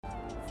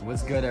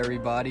What's good,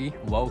 everybody?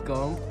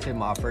 Welcome to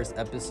my first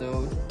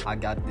episode. I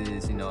got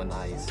this,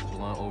 nice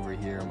blunt over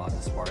here. I'm about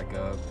to spark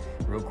up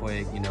real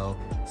quick.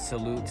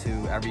 Salute to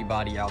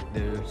everybody out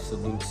there.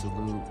 Salute.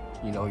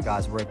 You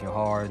guys working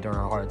hard during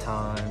hard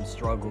times,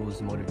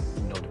 struggles,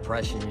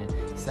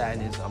 depression,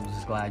 sadness. I'm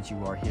just glad you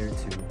are here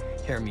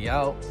to hear me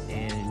out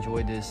and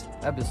enjoy this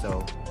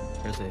episode.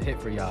 Here's a hit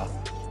for y'all.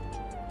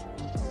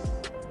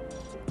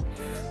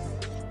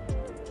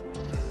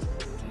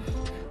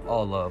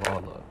 All love.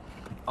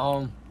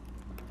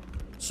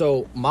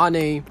 So my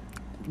name,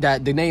 the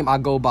name I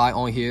go by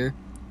on here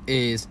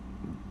is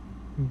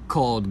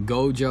called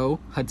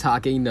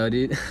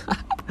GojoHatakeNutted.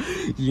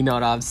 You know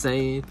what I'm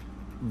saying?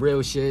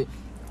 Real shit.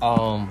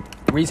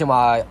 Reason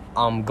why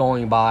I'm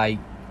going by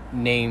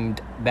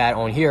named that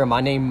on here,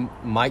 my name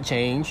might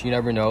change. You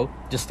never know.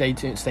 Just stay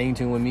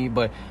tuned with me.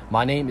 But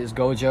my name is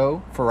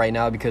Gojo for right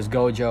now because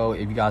Gojo,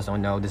 if you guys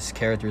don't know, this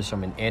character is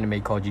from an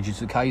anime called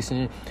Jujutsu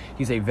Kaisen.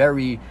 He's a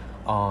very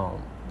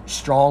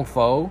strong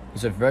foe.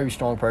 He's a very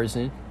strong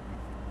person.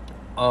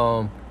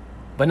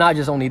 But not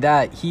just only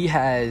that, he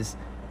has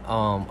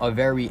a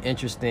very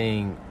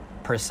interesting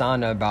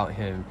persona about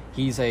him.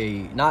 He's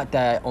not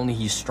that only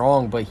he's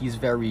strong, but he's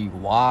very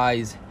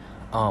wise,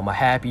 a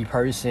happy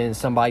person,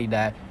 somebody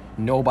that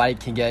nobody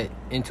can get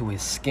into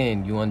his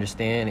skin, you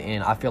understand?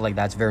 And I feel like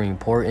that's very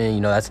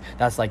important.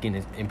 That's like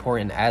an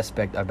important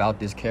aspect about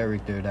this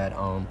character that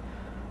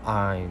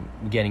I'm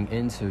getting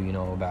into,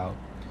 about.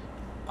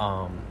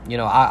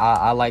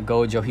 I like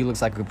Gojo. He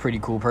looks like a pretty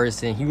cool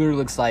person. He really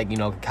looks like,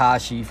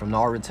 Kakashi from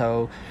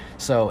Naruto.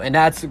 So, and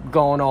that's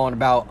going on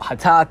about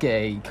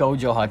Hatake,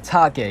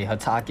 GojoHatake,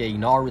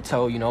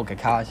 Naruto,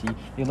 Kakashi.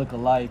 They look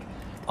alike.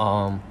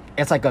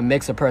 It's like a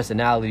mix of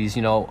personalities,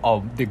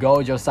 of the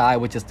Gojo side,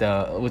 which is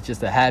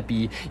the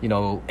happy,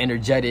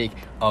 energetic,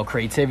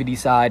 creativity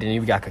side, and then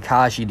we got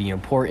Kakashi, the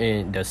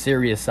important, the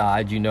serious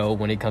side,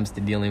 when it comes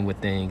to dealing with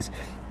things.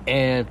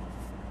 And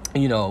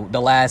the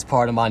last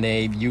part of my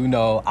name,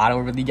 I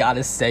don't really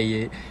gotta say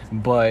it,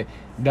 but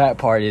that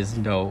part is,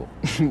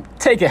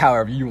 take it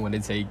however you want to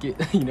take it.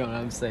 You know what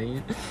I'm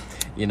saying?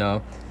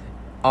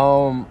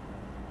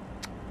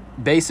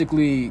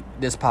 Basically,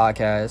 this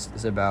podcast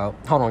is about,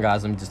 hold on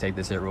guys, let me just take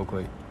this hit real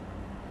quick.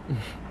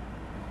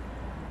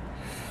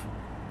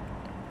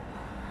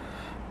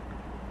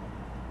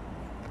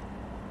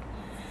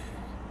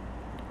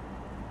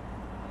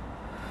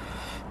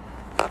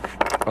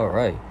 All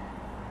right.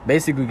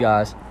 Basically,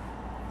 guys,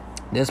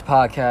 this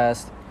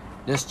podcast,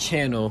 this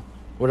channel,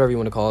 whatever you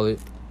want to call it,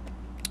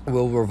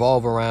 will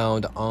revolve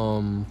around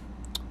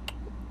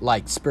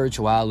like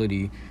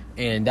spirituality,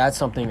 and that's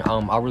something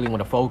I really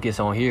want to focus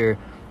on here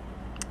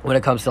when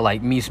it comes to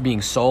like me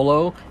being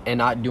solo and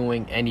not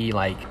doing any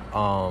like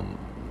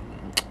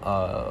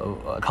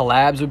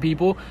collabs with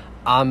people.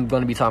 I'm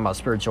going to be talking about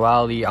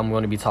spirituality. I'm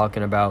going to be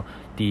talking about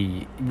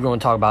we're going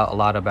to talk about a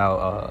lot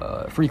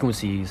about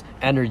frequencies,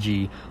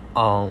 energy,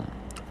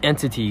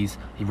 entities,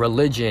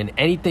 religion,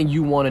 anything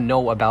you want to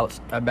know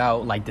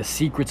about like the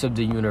secrets of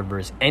the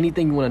universe,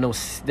 anything you want to know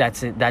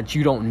that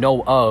you don't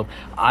know of,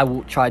 I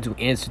will try to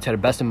answer to the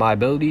best of my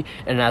ability,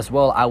 and as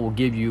well I will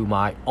give you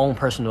my own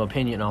personal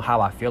opinion on how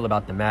I feel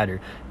about the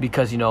matter,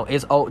 because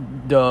it's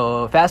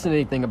the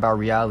fascinating thing about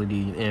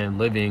reality and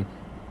living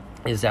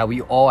is that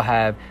we all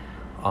have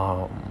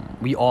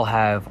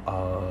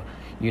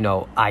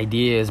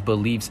ideas,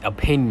 beliefs,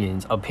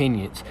 opinions.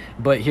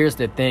 But here's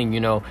the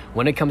thing,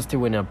 when it comes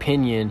to an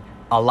opinion,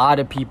 a lot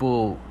of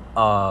people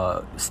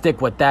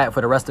stick with that for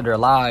the rest of their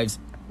lives.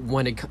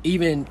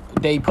 Even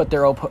they put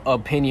their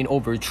opinion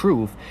over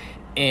truth,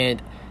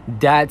 and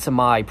that's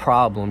my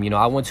problem.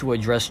 I want to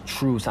address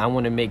truths. I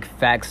want to make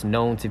facts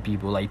known to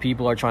people. Like,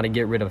 people are trying to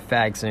get rid of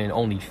facts and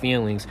only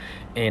feelings,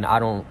 and I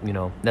don't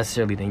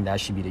necessarily think that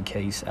should be the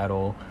case at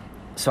all.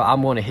 So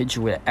I'm going to hit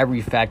you with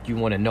every fact you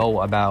want to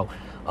know about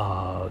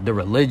the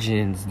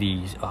religions,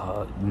 the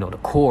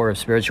core of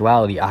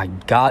spirituality. I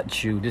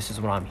got you. This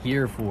is what I'm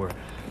here for.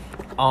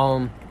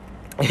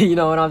 You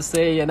know what I'm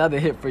saying? Another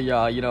hit for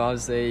y'all. You know what I'm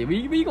saying?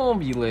 We gonna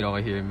be lit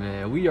on here,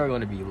 man. We are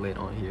gonna be lit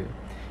on here.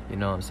 You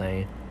know what I'm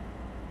saying?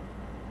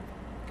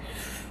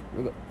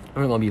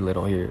 We're gonna be lit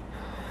on here.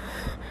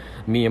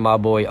 Me and my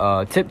boy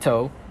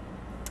Tiptoe,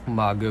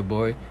 my good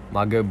boy,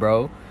 my good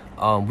bro.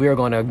 We are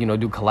gonna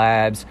do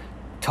collabs,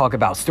 talk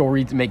about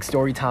stories, make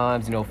story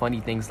times,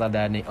 funny things like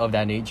that of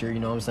that nature. You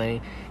know what I'm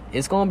saying?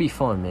 It's gonna be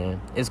fun,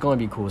 man. It's gonna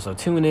be cool. So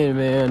tune in,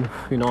 man.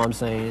 You know what I'm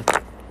saying?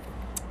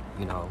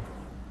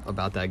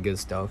 About that good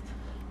stuff.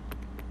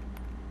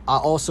 I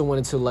also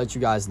wanted to let you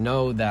guys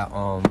know that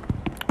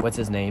what's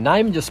his name? Not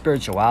even just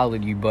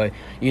spirituality, but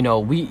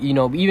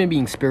even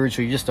being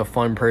spiritual, you're just a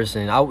fun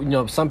person.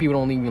 Some people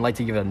don't even like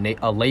to give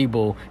a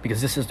label because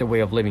this is their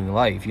way of living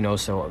life.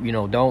 So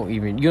don't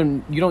even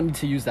you don't need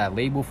to use that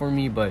label for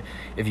me. But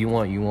if you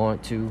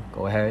want to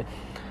go ahead.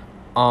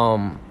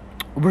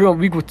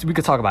 We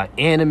could talk about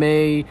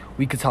anime.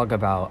 We could talk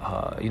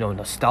about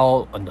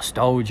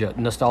nostalgia,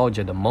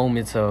 the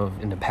moments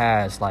of in the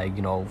past, like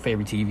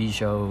favorite TV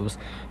shows.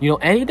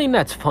 Anything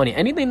that's funny,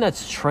 anything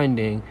that's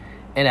trending,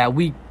 and that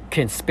we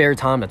can spare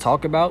time to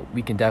talk about,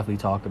 we can definitely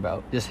talk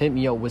about. Just hit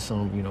me up with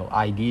some, you know,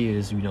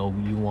 ideas, you know,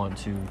 you want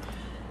to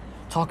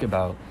talk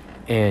about.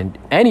 And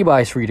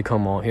anybody's free to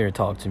come on here and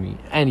talk to me.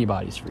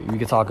 Anybody's free. We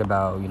could talk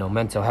about, you know,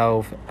 mental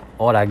health,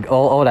 all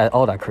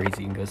that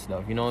crazy and good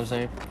stuff. You know what I'm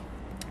saying?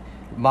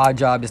 My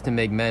job is to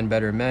make men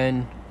better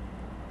men,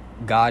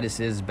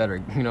 goddesses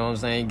better, you know what I'm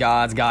saying?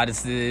 Gods,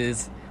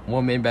 goddesses,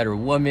 woman better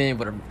woman,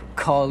 whatever you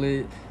call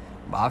it.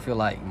 But I feel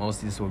like most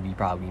of this would be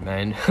probably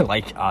men.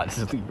 Like,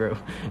 honestly, bro.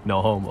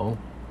 No homo.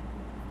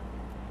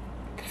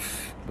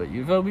 But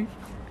you feel me?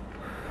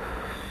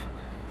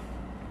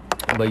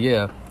 But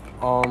yeah.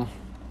 Gojo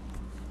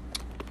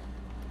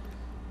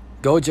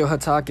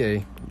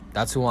Hatake.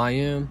 That's who I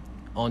am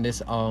on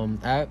this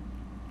app.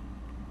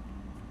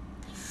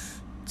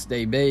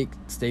 Stay baked,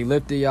 stay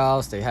lifted,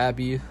 y'all. Stay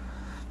happy.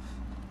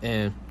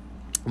 And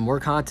more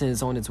content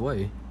is on its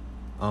way.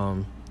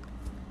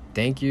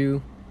 Thank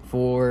you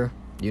for,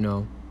 you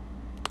know,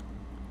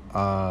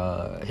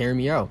 hearing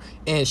me out.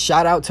 And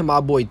shout out to my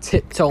boy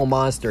Tiptoe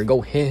Monster.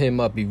 Go hit him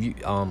up if you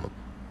I'm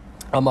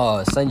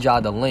gonna send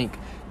y'all the link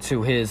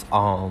to his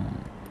own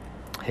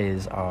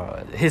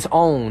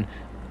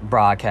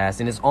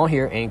broadcast, and it's on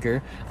here,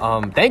 Anchor.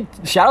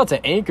 Shout out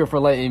to Anchor for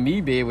letting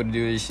me be able to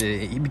do this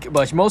shit.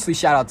 But mostly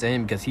shout out to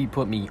him because he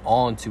put me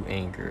onto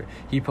Anchor.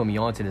 He put me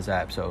onto this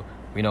app. So,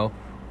 you know,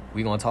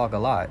 we gonna talk a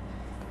lot.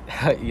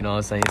 You know what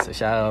I'm saying? So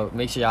shout out,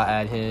 make sure y'all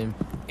add him.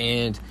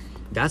 And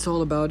that's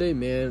all about it,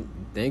 man.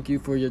 Thank you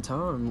for your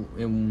time,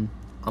 and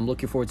I'm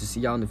looking forward to see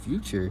y'all in the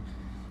future.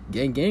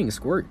 Gang,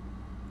 squirt.